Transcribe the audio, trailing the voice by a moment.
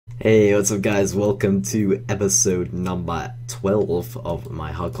Hey, what's up guys? Welcome to episode number 12 of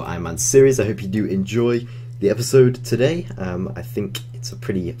my Hardcore Ironman series. I hope you do enjoy the episode today. I think it's a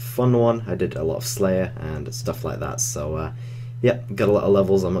pretty fun one. I did a lot of Slayer and stuff like that, so yeah, got a lot of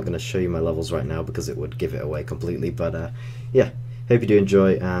levels. I'm not going to show you my levels right now because it would give it away completely, but yeah, hope you do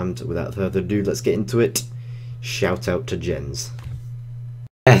enjoy, and without further ado, let's get into it. Shout out to Jens.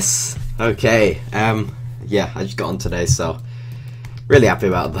 Yes, okay, yeah, I just got on today, so really happy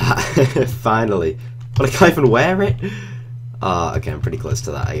about that. Finally. But I can't even wear it. Okay, I'm pretty close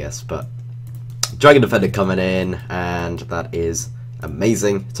to that, I guess. But Dragon Defender coming in, and that is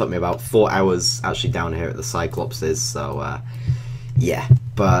amazing. It took me about 4 hours actually down here at the Cyclopses, so yeah.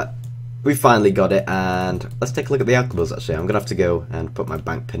 But we finally got it, and let's take a look at the outdoors actually. I'm going to have to go and put my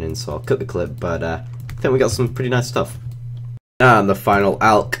bank pin in, so I'll cut the clip, but I think we got some pretty nice stuff. And the final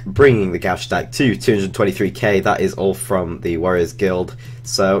alc, bringing the cash stack to 223k. That is all from the Warriors Guild,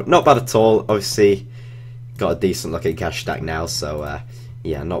 so not bad at all. Obviously got a decent looking cash stack now, so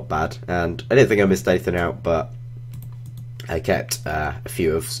yeah, not bad. And I didn't think I missed anything out, but I kept a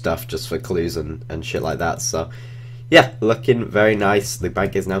few of stuff just for clues and shit like that, so yeah, looking very nice. The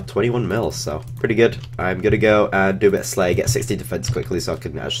bank is now 21 mil, so pretty good. I'm gonna go and do a bit of Slayer, get 60 defense quickly so I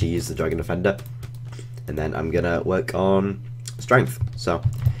can actually use the Dragon Defender, and then I'm gonna work on strength. So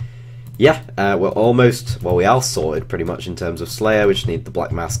yeah, we're almost, well, we are sorted pretty much in terms of Slayer. We just need the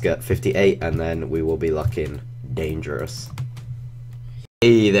Black Mask at 58, and then we will be looking dangerous.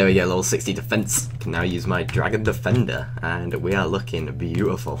 Hey, there we go, level 60 defense. Can now use my Dragon Defender, and we are looking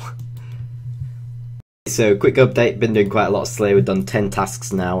beautiful. So quick update, been doing quite a lot of Slayer. We've done 10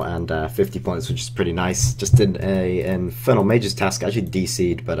 tasks now and 50 points, which is pretty nice. Just did an Infernal Mage's task. I actually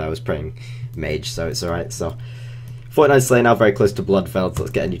DC'd, but I was playing Mage, so it's alright. So 49 Slayer now, very close to Bloodfeld, so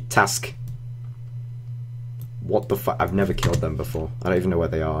let's get a new task. What the fuck? I've never killed them before. I don't even know where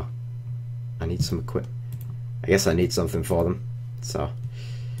they are. I need some equipment. I guess I need something for them. So,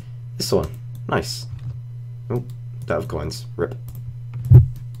 this one. Nice. Oh, don't have coins. Rip.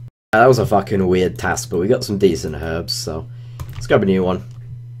 That was a fucking weird task, but we got some decent herbs, so let's grab a new one.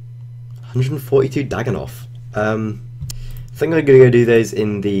 142 Dagannoth. I think I'm gonna go do those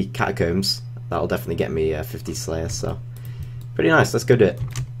in the Catacombs. That'll definitely get me 50 Slayer, so pretty nice. Let's go do it.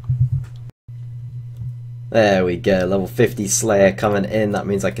 There we go, level 50 Slayer coming in. That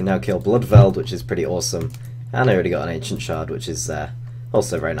means I can now kill Bloodveld, which is pretty awesome. And I already got an Ancient Shard, which is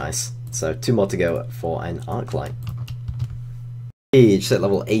also very nice. So 2 more to go for an Arclight. Just hit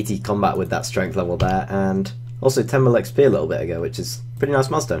level 80 combat with that strength level there, and also 10 mil XP a little bit ago, which is a pretty nice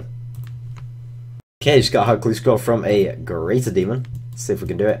milestone. Okay, just got a hard clue scroll from a Greater Demon. Let's see if we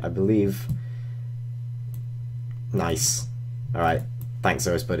can do it. I believe. Nice. Alright. Thanks,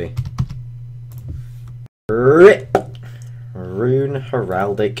 Oris, buddy. Rip! Rune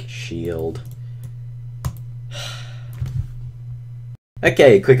Heraldic Shield.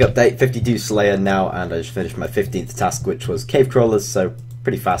 Okay, quick update. 52 Slayer now, and I just finished my 15th task, which was Cave Crawlers, so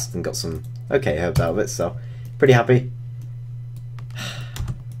pretty fast and got some okay herbs out of it, so pretty happy.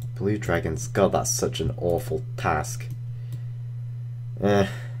 Blue Dragons. God, that's such an awful task.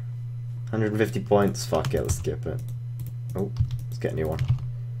 150 points, fuck it, let's skip it. Oh, let's get a new one.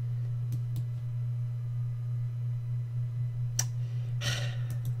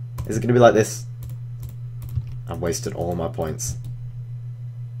 Is it going to be like this? I've wasted all my points.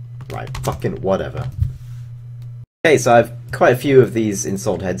 Right, fucking whatever. Okay, so I've quite a few of these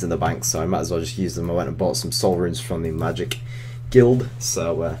installed heads in the bank, so I might as well just use them. I went and bought some soul runes from the Magic Guild,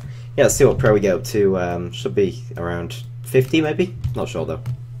 so yeah, let's see what pro we get up to. Should be around 50 maybe? Not sure though.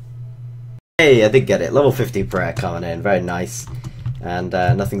 Hey, I did get it. Level 50 prayer coming in, very nice. And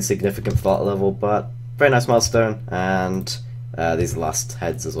nothing significant for that level, but very nice milestone. And these are the last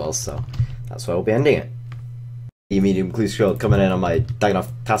heads as well, so that's where we'll be ending it. The medium clue scroll coming in on my Dagannoth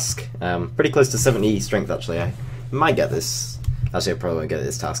task. Pretty close to 70 strength actually. I might get this. Actually, I probably won't get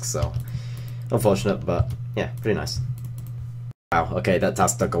this task, so unfortunate, but yeah, pretty nice. Wow, okay, that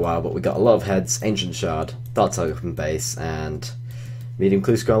task took a while, but we got a lot of heads, Ancient Shard, Dark Token Base, and medium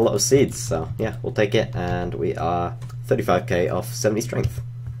clue scroll, a lot of seeds, so yeah, we'll take it, and we are 35k off 70 strength.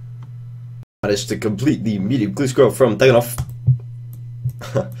 Managed to complete the medium clue scroll from Dagannoth.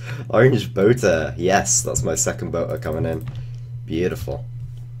 Orange Boater, yes, that's my second boater coming in. Beautiful.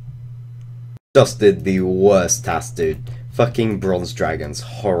 Just did the worst task, dude. Fucking Bronze Dragons,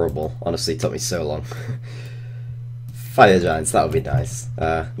 horrible. Honestly, it took me so long. Fire Giants, that would be nice.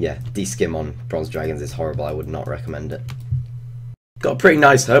 Yeah, D-skim on Bronze Dragons is horrible, I would not recommend it. Got a pretty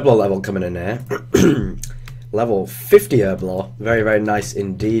nice Herblore level coming in here. Level 50 Herblore, very, very nice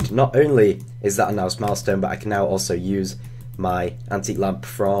indeed. Not only is that a nice milestone, but I can now also use my antique lamp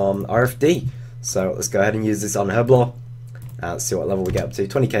from RFD. So let's go ahead and use this on Herblore. Let's see what level we get up to.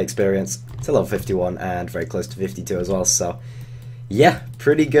 20k experience to level 51 and very close to 52 as well. So yeah,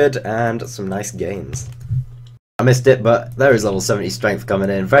 pretty good and some nice gains. I missed it, but there is level 70 strength coming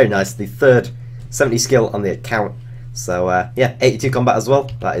in. Very nice. The third 70 skill on the account. So yeah, 82 combat as well.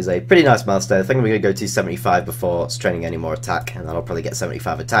 That is a pretty nice milestone. I think I'm going to go to 75 before training any more attack, and then I'll probably get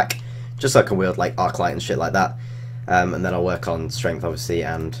 75 attack, just so I can wield like arc light and shit like that. And then I'll work on strength obviously,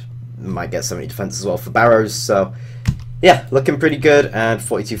 and might get 70 defense as well for barrows. So yeah, looking pretty good, and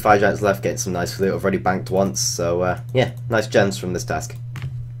 42 fire giants left, getting some nice loot. I've already banked once, so yeah, nice gens from this task.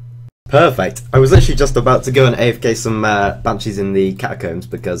 Perfect. I was actually just about to go and AFK some banshees in the catacombs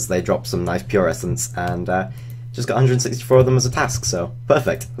because they dropped some nice pure essence, and just got 164 of them as a task, so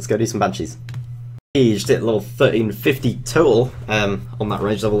perfect. Let's go do some banshees. He just hit level 1350 total on that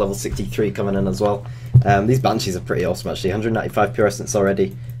rage level 63 coming in as well. These banshees are pretty awesome actually. 195 pure essence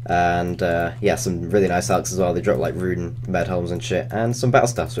already, and yeah, some really nice arcs as well. They drop like rune med helms and shit, and some battle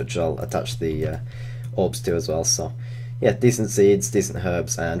staffs which I'll attach the orbs to as well. So yeah, decent seeds, decent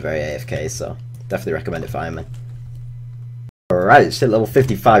herbs, and very AFK, so definitely recommend it for Ironman. Alright, it's hit level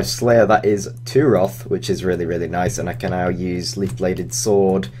 55 Slayer. That is 2 Wrath, which is really, really nice, and I can now use leaf bladed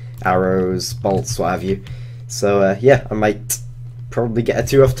sword, arrows, bolts, what have you. So yeah, I might probably get a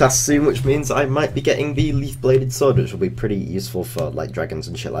 2 Wrath task soon, which means I might be getting the leaf bladed sword, which will be pretty useful for like dragons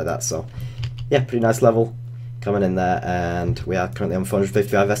and shit like that. So yeah, pretty nice level coming in there, and we are currently on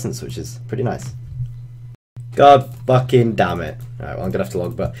 455 essence, which is pretty nice. God fucking damn it. Alright, well I'm gonna have to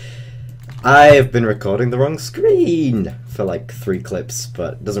log, but I've been recording the wrong screen for like 3 clips,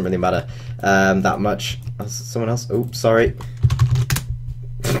 but it doesn't really matter that much. Someone else? Oh, sorry.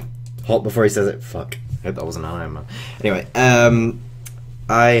 Halt before he says it. Fuck. I hope that wasn't an Iron Man. Anyway,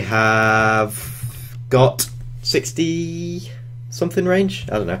 I have got 60 something range.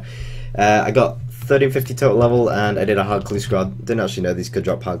 I don't know. I got 1350 total level, and I did a hard clue squad. Didn't actually know these could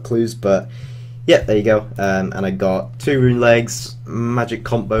drop hard clues, but yeah, there you go. And I got 2 rune legs, magic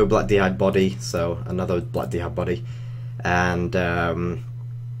combo, black d'hide body, so another black d'hide body, and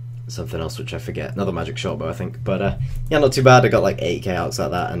something else which I forget, another magic shortbow I think. But yeah, not too bad. I got like 8k outside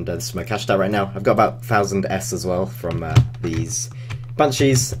that, and this is my cash out right now. I've got about 1000 S as well from these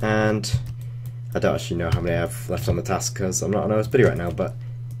banshees, and I don't actually know how many I have left on the task because I'm not on OSRS right now. But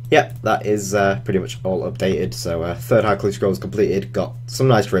yeah, that is pretty much all updated. So third hard clue scroll is completed. Got some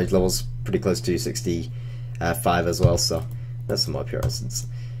nice range levels, pretty close to 65 as well, so that's some more pure essence.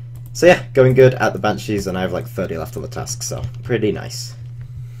 So yeah, going good at the banshees, and I have like 30 left on the task, so pretty nice.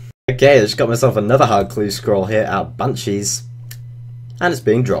 Okay, I just got myself another hard clue scroll here at banshees, and it's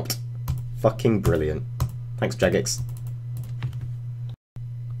being dropped. Fucking brilliant. Thanks, Jagex.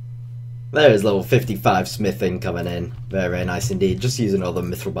 There is level 55 smithing coming in. Very, very nice indeed. Just using all the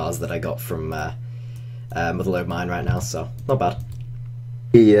mithril bars that I got from Motherlode Mine right now, so not bad.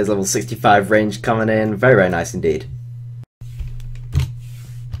 Here's level 65 range coming in. Very, very nice indeed.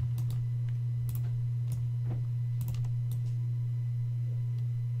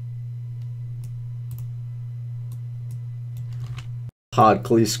 Hard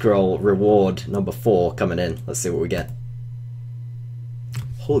clue scroll reward number 4 coming in. Let's see what we get.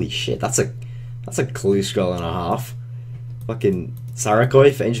 Holy shit, that's a clue scroll and a half. Fucking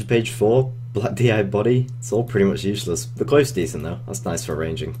Sarakoi for Ancient Page 4, Black d'hide body. It's all pretty much useless. The clue's decent though. That's nice for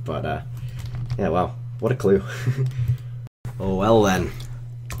ranging, but yeah, wow, what a clue. Oh well then.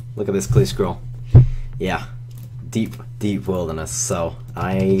 Look at this clue scroll. Yeah, deep, deep wilderness. So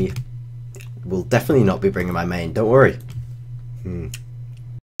I will definitely not be bringing my main. Don't worry.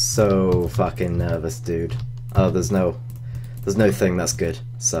 So fucking nervous, dude. Oh, there's no thing that's good.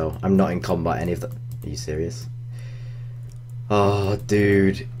 So I'm not in combat any of the. Are you serious? Oh,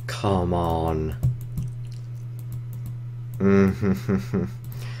 dude, come on.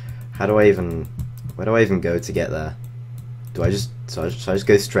 How do I even? Where do I even go to get there? Do I just? Should I just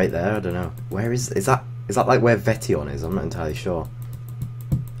go straight there? I don't know. Where is that? Is that like where Vetion is? I'm not entirely sure.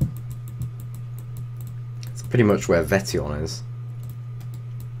 It's pretty much where Vetion is.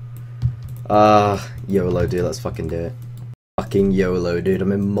 YOLO, dude. Let's fucking do it. Fucking YOLO, dude.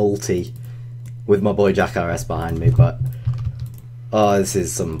 I'm in multi with my boy Jack RS behind me, but oh, this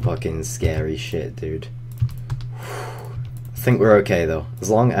is some fucking scary shit, dude. I think we're okay though, as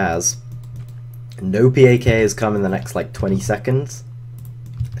long as no PAK has come in the next like 20 seconds.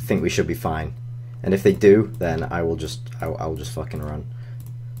 I think we should be fine, and if they do, then I'll just fucking run.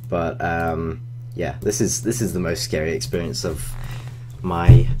 But yeah, this is the most scary experience of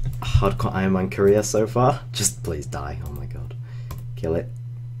my hardcore Ironman career so far. Just please die. Oh my god. Kill it.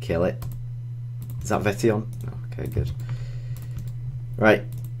 Kill it. Is that Vetion? No. Okay, good. Right,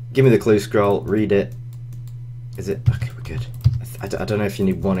 give me the clue scroll, read it. Is it? Okay, we're good. I don't know if you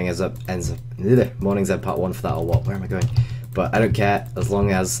need Morning's End Part 1 for that or what. Where am I going? But I don't care, as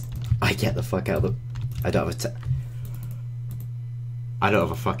long as I get the fuck out of the... I don't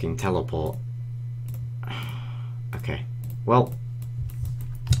have a fucking teleport. Okay, well,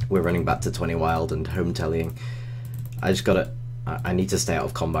 we're running back to 20 wild and home tellying. I just gotta... I need to stay out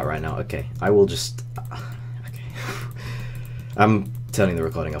of combat right now. Okay, I will just... Okay. I'm turning the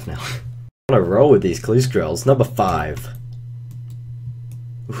recording off now. I'm gonna roll with these clue scrolls. Number 5.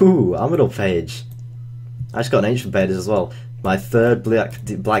 Ooh, Armador page. I just got an ancient page as well. My third black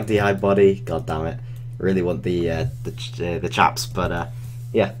d'hide body. God damn it. Really want the chaps, but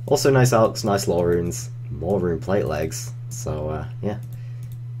yeah. Also nice alks, nice lore runes, more rune plate legs. So yeah,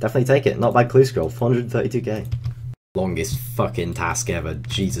 definitely take it. Not bad clue scroll. 432k. Longest fucking task ever.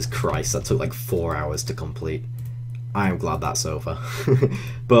 Jesus Christ, that took like 4 hours to complete. I am glad that's over.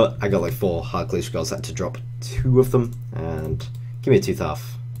 But I got like 4 hard clue scrolls. I had to drop 2 of them and give me a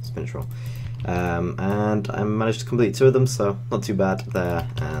 2-half spinach roll. And I managed to complete 2 of them, so not too bad there.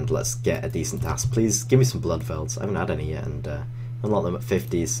 And let's get a decent task. Please give me some Bloodfelds. I haven't had any yet, and unlock them at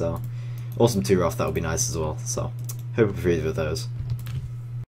 50, so awesome 2 off, that would be nice as well. So hope for either of those.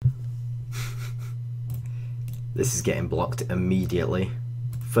 This is getting blocked immediately.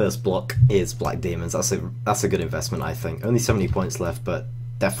 First block is Black Demons. That's a good investment, I think. Only 70 points left, but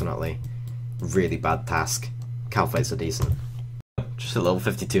definitely really bad task. Calfates are decent. Just a level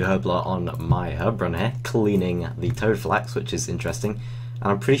 52 Herbler on my herb run here, cleaning the Toad Flax, which is interesting.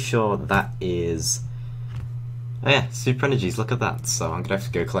 And I'm pretty sure that is... Oh yeah, Super Energies, look at that. So I'm going to have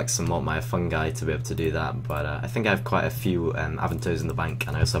to go collect some more Maya Fungi to be able to do that. But I think I have quite a few Aventos in the bank,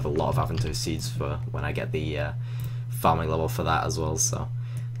 and I also have a lot of Aventos seeds for when I get the farming level for that as well. So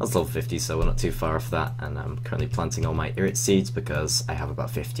that's level 50, so we're not too far off that. And I'm currently planting all my Irit seeds because I have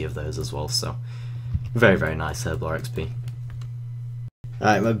about 50 of those as well. So very, very nice Herblore XP.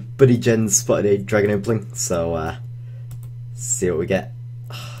 Alright, my buddy Jen spotted a Dragon Impling, so see what we get.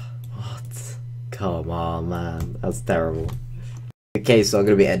 What? Come on, man, that's terrible. Okay, so I'm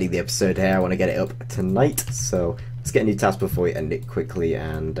going to be ending the episode here. I want to get it up tonight, so let's get a new task before we end it quickly.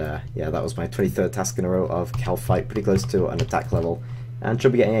 And yeah, that was my 23rd task in a row of Calfight, pretty close to an attack level. And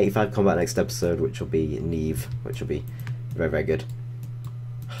should be getting 85 combat next episode, which will be Neve, which will be very, very good.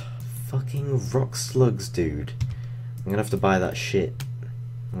 Fucking rock slugs, dude. I'm going to have to buy that shit.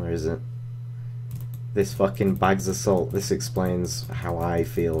 Where is it? This fucking bags of salt. This explains how I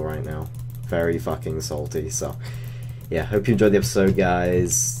feel right now. Very fucking salty. So, yeah, hope you enjoyed the episode,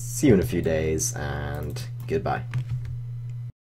 guys. See you in a few days, and goodbye.